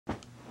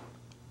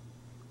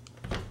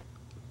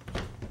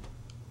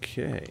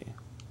Okay.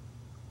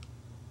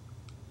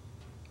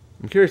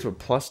 I'm curious what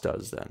plus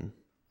does then.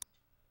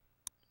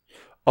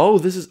 Oh,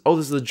 this is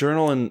the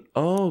journal and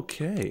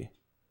okay.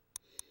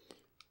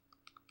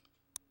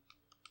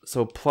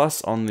 So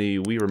plus on the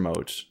Wii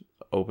remote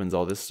opens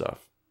all this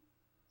stuff.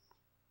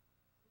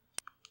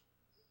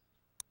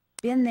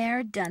 Been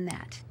there, done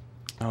that.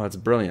 Oh, that's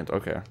brilliant.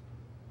 Okay.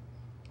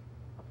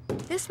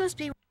 This must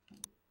be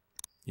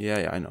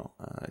Yeah, I know.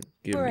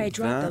 Give where me I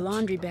drop the that.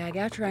 laundry bag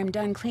after I'm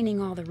done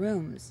cleaning all the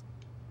rooms.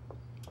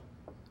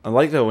 I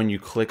like that when you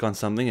click on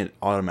something, it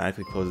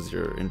automatically closes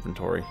your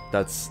inventory.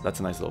 That's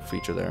a nice little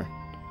feature there.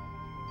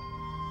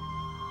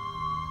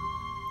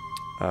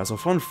 So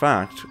fun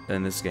fact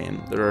in this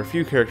game, there are a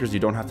few characters you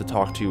don't have to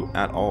talk to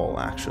at all,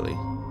 actually.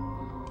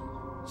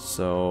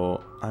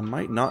 So I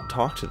might not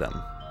talk to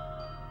them.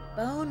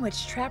 Bone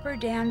which Trapper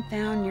Dan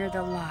found near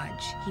the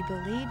lodge. He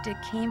believed it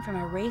came from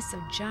a race of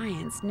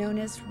giants known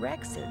as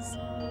Rexes.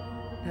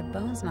 The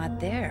bone's not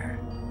there.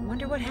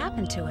 Wonder what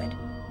happened to it.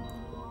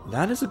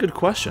 That is a good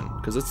question,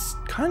 because it's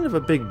kind of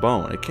a big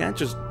bone. It can't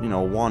just, you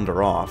know,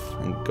 wander off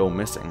and go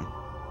missing.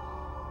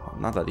 Well,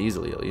 not that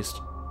easily, at least.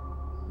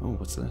 Oh,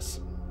 what's this?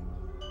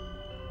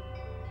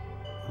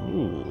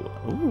 Ooh,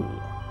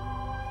 ooh.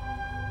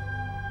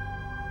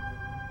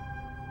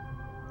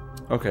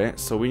 Okay,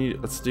 so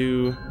let's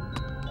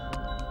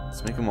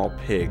make them all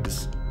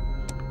pigs.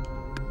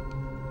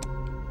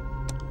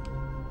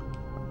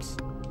 Oops.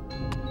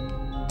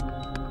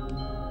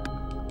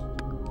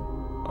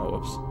 Oh,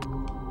 whoops.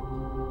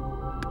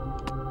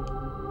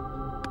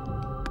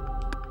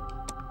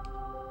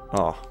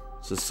 Oh,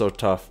 this is so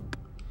tough.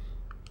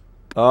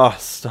 Oh,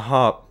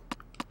 stop.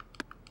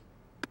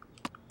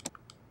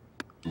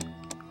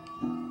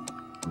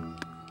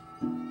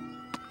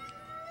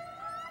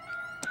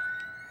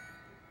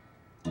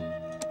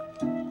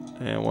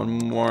 And one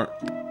more.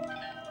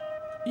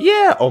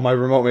 Yeah! Oh, my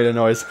remote made a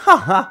noise.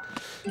 Haha!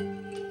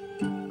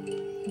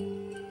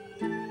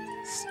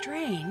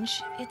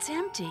 Strange, it's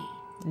empty.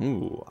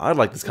 Ooh, I'd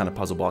like this kind of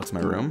puzzle box in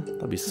my room.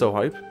 That'd be so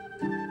hype.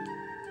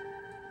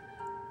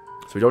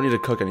 So we don't need to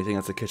cook anything.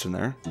 That's the kitchen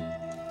there.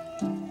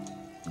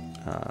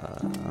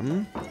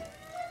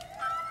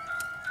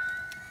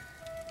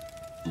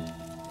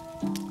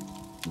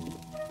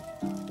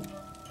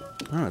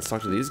 Oh, let's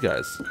talk to these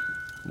guys.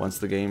 Once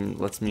the game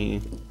lets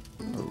me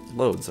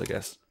loads, I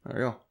guess. There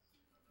we go.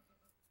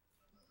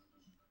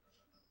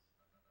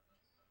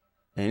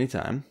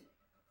 Anytime.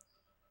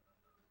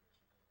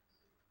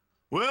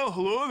 Well,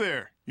 hello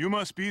there. You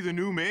must be the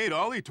new maid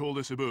Ollie told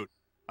us about.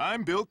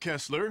 I'm Bill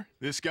Kessler.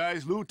 This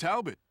guy's Lou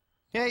Talbot.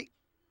 Hey.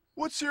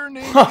 What's your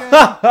name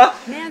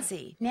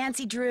again?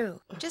 Nancy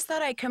Drew. Just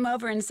thought I'd come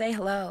over and say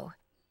hello.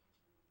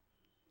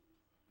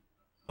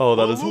 Oh,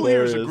 that is Lou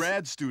hilarious. here's a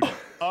grad student,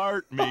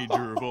 art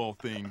major of all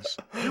things.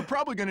 You're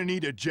probably gonna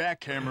need a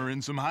jackhammer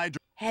and some hydro.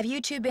 Have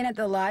you two been at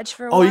the lodge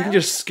for a Oh, while? you can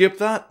just skip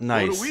that? About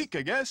Nice. a week,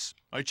 I guess.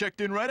 I checked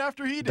in right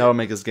after he did. That would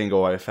make this game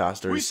go away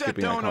faster, We sat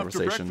skipping that down after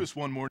conversation. breakfast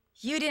one morning.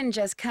 You didn't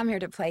just come here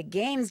to play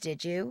games,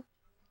 did you?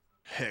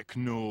 Heck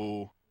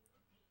no.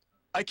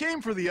 I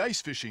came for the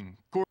ice fishing.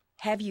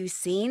 Have you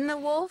seen the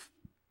wolf?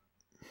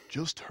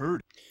 Just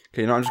heard.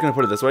 Okay, no, I'm just going to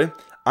put it this way.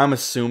 I'm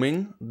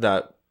assuming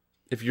that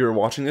if you're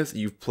watching this,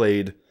 you've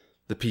played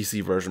the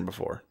PC version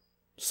before.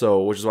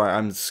 So, which is why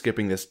I'm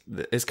skipping this.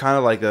 It's kind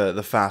of like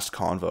the fast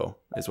convo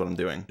is what I'm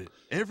doing.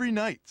 Every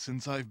night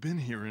since I've been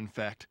here, in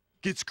fact.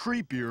 Gets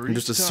creepier I'm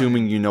just each time.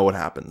 assuming you know what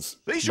happens.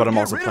 They should But I'm get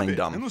also rid playing of it,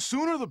 dumb. and the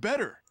sooner the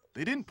better.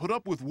 They didn't put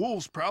up with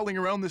wolves prowling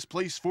around this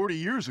place 40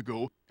 years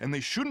ago, and they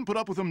shouldn't put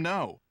up with them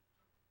now.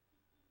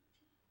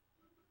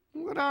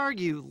 What are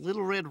you,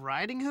 Little Red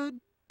Riding Hood?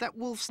 That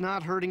wolf's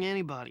not hurting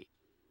anybody.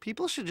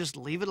 People should just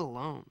leave it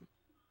alone.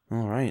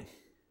 Alright.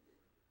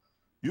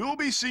 You'll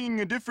be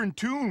singing a different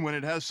tune when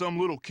it has some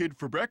little kid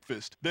for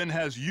breakfast, then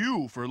has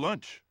you for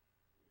lunch.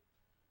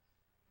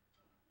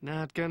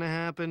 Not gonna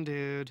happen,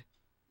 dude.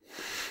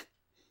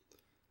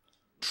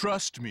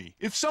 Trust me,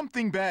 if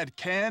something bad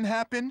can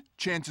happen,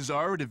 chances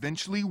are it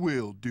eventually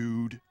will,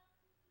 dude.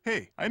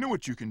 Hey, I know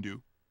what you can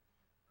do.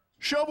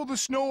 Shovel the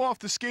snow off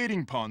the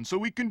skating pond so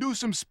we can do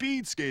some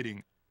speed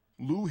skating.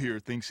 Lou here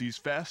thinks he's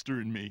faster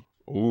than me.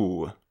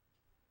 Ooh.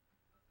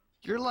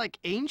 You're like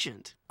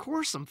ancient. Of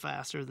course I'm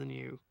faster than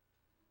you.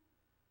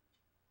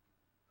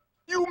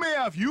 You may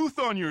have youth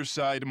on your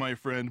side, my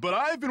friend, but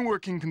I've been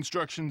working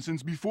construction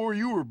since before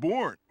you were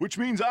born, which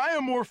means I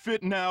am more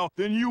fit now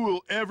than you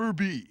will ever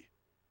be.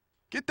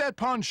 Get that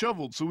pond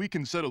shoveled so we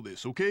can settle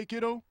this, okay,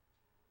 kiddo?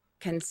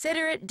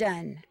 Consider it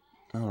done.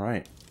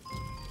 Alright.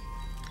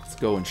 Let's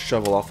go and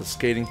shovel off the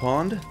skating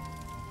pond.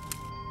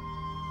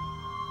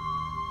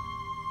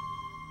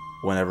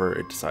 Whenever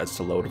it decides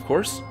to load, of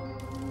course.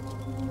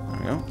 There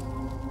we go.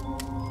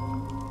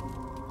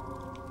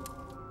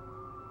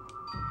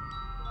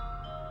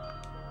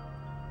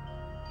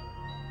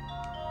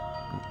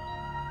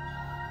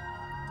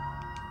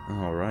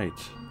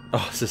 Alright.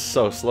 Oh, this is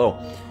so slow.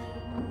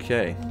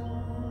 Okay.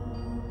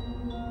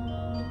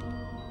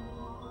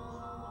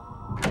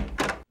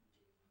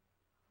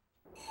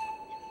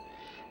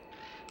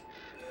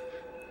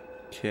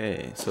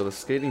 Okay, so the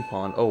skating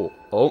pond.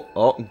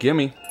 Oh,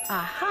 gimme.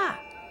 Aha!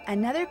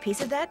 Another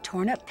piece of that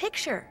torn up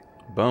picture.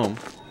 Boom.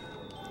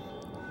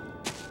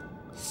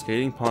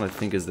 Skating pond, I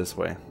think, is this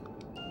way.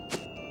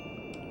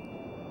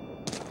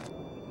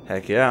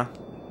 Heck yeah.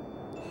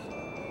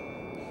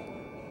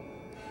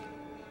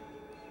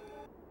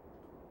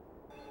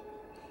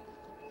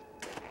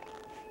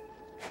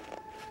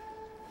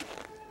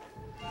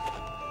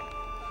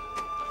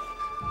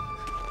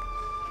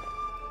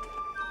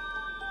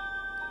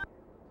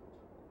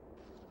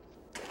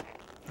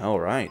 All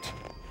right.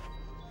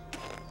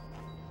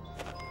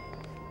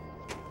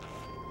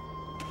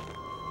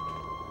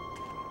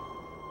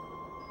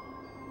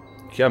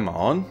 Come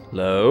on,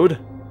 load.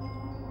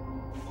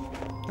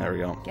 There we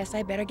go. Guess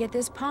I better get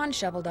this pond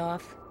shoveled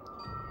off.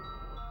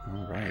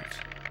 All right.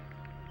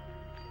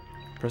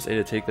 Press A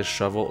to take the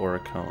shovel or a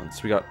cone.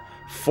 So we got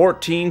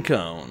 14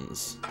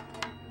 cones.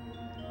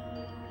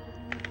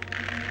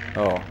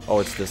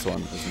 Oh, it's this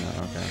one, isn't it?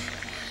 Okay.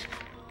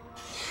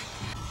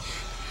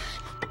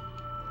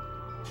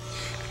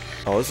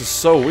 Oh, this is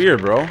so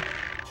weird, bro.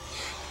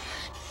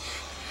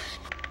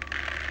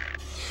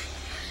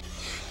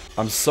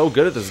 I'm so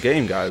good at this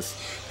game, guys.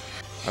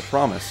 I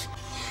promise.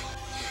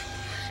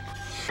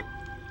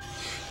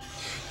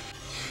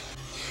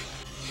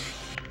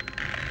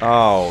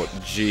 Oh,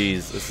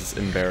 jeez. This is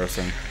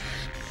embarrassing.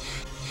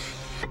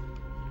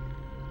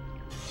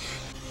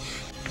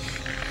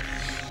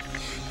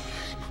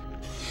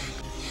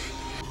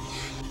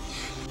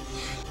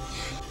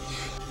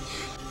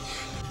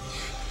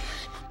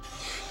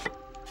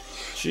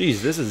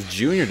 Jeez, this is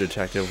junior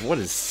detective. What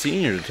is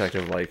senior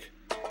detective like?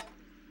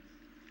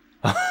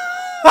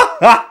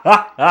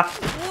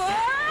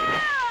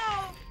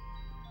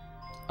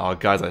 Oh,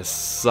 guys, I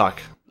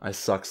suck. I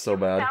suck so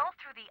bad. Fell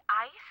through the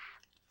ice?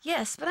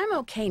 Yes, but I'm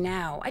okay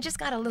now. I just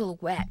got a little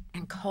wet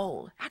and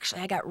cold.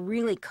 Actually, I got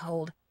really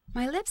cold.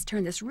 My lips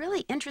turned this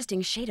really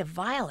interesting shade of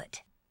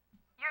violet.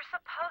 You're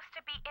supposed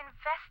to be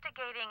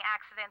investigating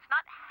accidents,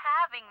 not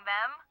having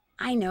them.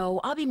 I know.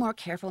 I'll be more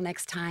careful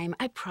next time.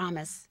 I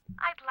promise.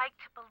 I'd like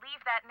to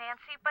believe that,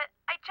 Nancy, but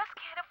I just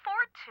can't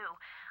afford to.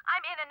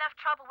 I'm in enough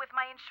trouble with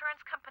my insurance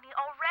company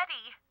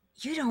already.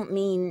 You don't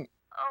mean...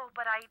 Oh,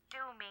 but I do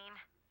mean.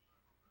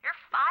 You're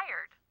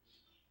fired.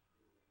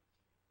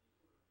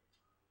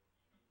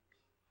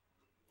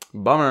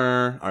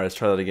 Bummer. Alright, let's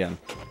try that again.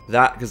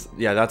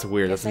 Yeah, that's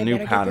weird. That's a new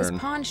pattern.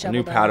 A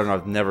new pattern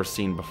I've never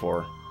seen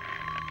before.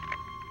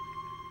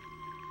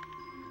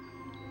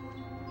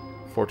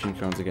 14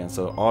 cones again,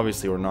 so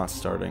obviously we're not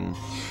starting.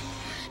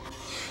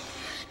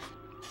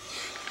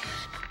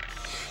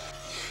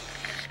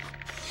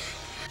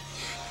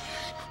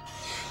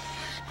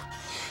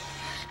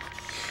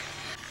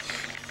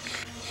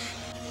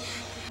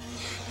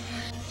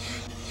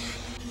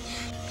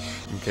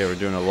 Okay, we're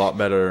doing a lot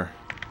better.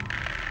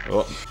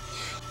 Oh.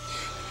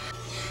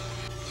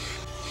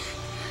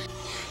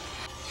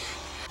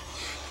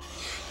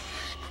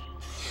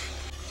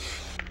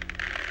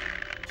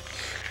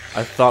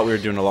 I thought we were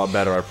doing a lot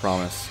better, I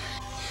promise.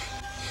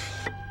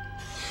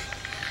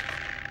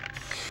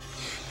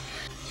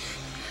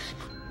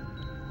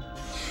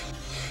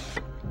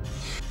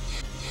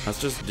 Let's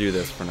just do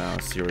this for now.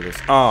 See where this...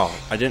 Oh,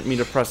 I didn't mean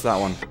to press that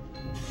one.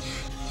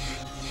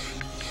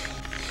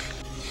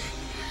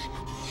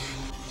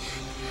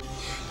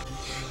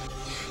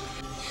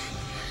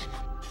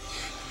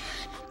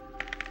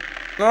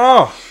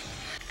 Oh!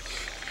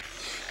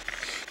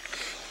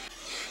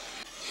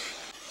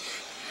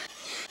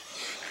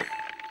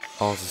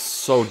 Oh, this is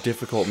so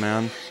difficult,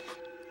 man.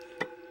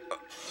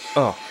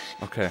 Oh,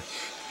 okay.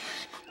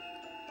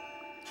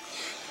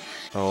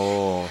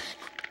 Oh.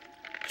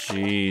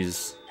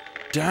 Jeez.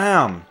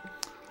 Damn!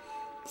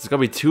 There's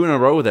gotta be 2 in a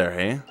row there,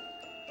 hey?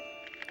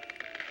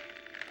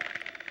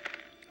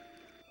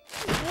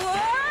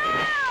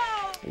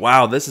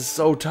 Wow, this is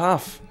so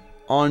tough.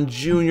 On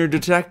Junior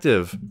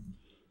Detective.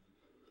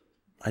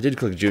 I did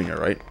click Junior,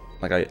 right?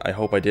 Like, I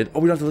hope I did. Oh,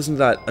 we don't have to listen to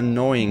that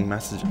annoying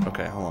message.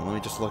 Okay, hold on. Let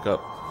me just look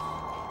up.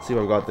 See if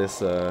I've got this,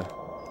 this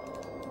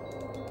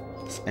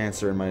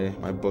answer in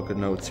my book of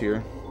notes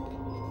here.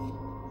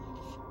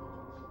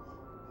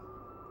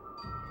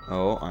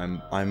 Oh,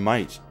 I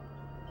might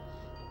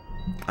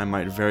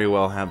very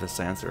well have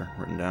this answer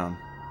written down.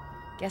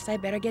 Guess I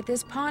better get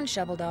this pond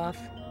shoveled off.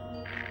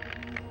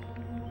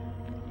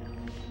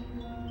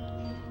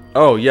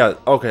 Oh, yeah,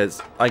 okay,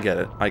 I get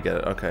it,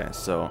 okay,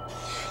 so...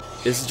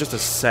 This is just a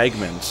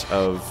segment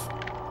of...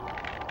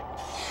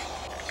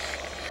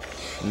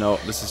 No,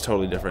 this is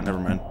totally different, never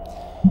mind.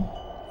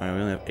 Alright, we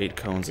only have 8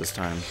 cones this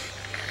time.